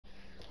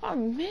I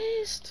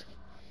missed.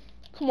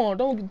 Come on,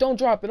 don't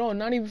drop it on.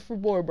 Not even for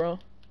board, bro.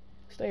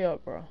 Stay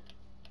up, bro.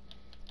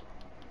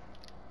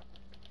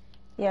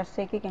 Yeah,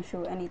 Sticky can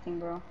shoot anything,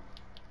 bro.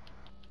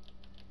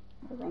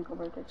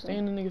 Stay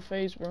in the nigga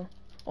face, bro.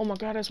 Oh my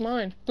god, that's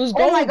mine. Let's Oh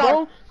go, my god.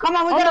 bro. Come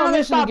on, we I'm got not another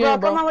missing stop, bro. again,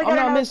 bro. Come on, we I'm got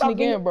not another missing stop,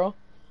 B. again, bro.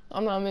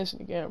 I'm not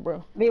missing again,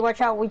 bro. B,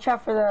 watch out. Watch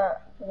out for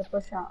the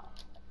push out.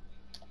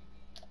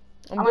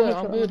 I'm good.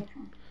 I'm good.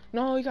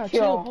 No, you gotta chill.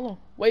 Chill. Hold on.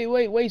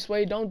 Wait,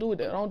 Sway. Don't do it.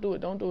 Don't do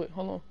it.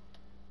 Hold on.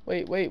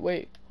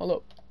 Wait. Hold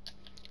up.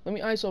 Let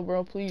me ISO,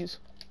 bro, please.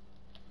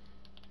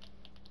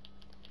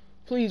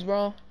 Please,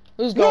 bro.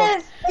 Let's go.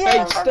 Yes,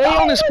 Hey, stay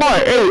on the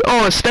spot.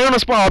 Hey, stay on the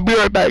spot. I'll be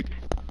right back.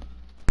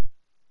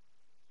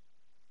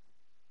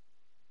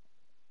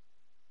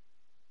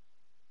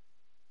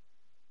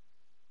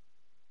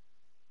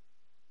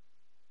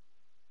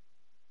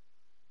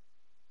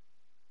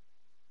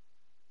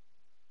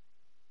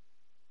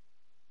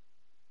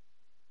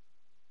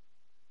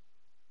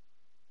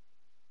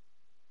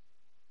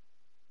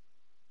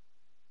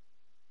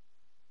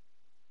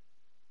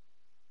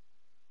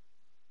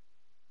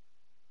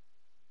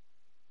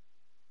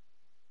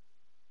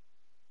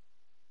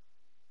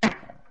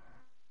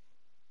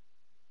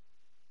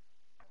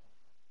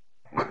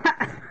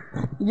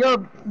 Yo,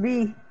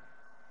 B.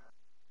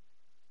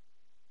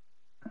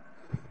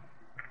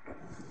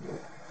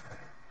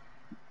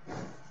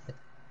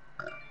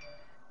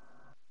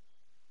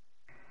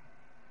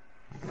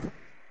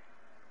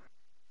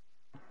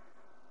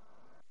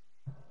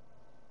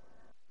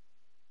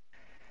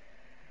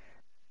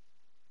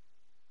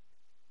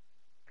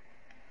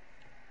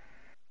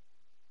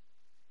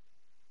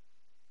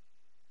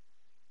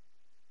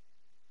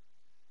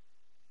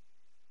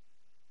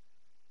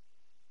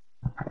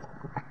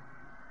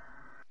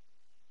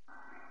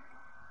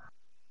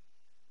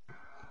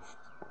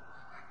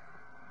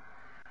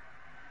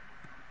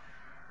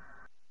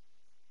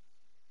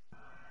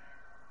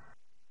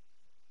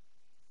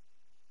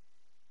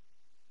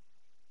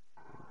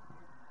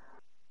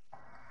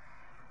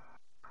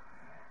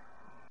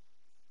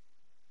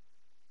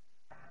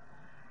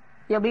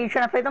 Yo, B, you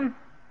trying to play them?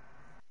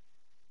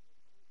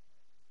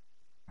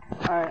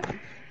 Alright.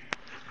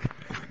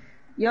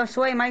 Yo,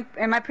 Sway, am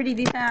I pretty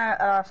decent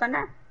at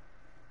center?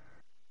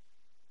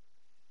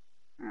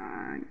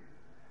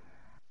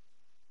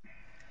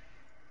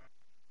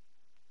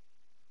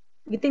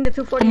 You think the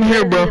 240 I'm is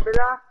here, better bro. than the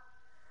block?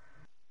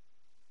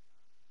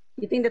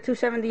 You think the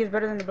 270 is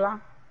better than the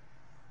block?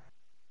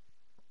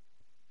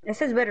 It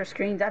says better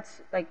screen. That's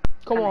like.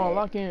 Come on,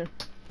 lock in.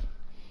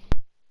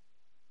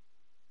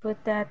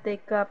 Put that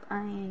thick up. I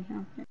ain't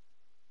helping.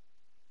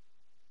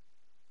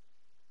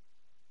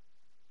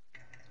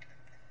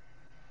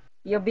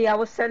 Yo, B, I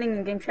was setting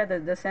in game chat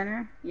the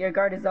center. Your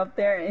guard is up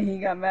there, and he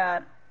got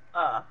mad.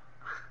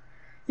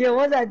 Yo,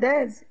 what's that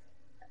dance?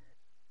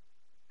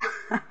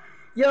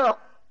 Yo,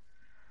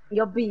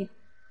 B.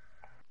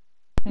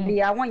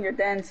 B, I want your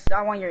dance.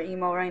 I want your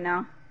emo right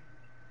now.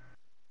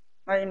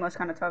 My emo's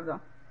kind of tough though.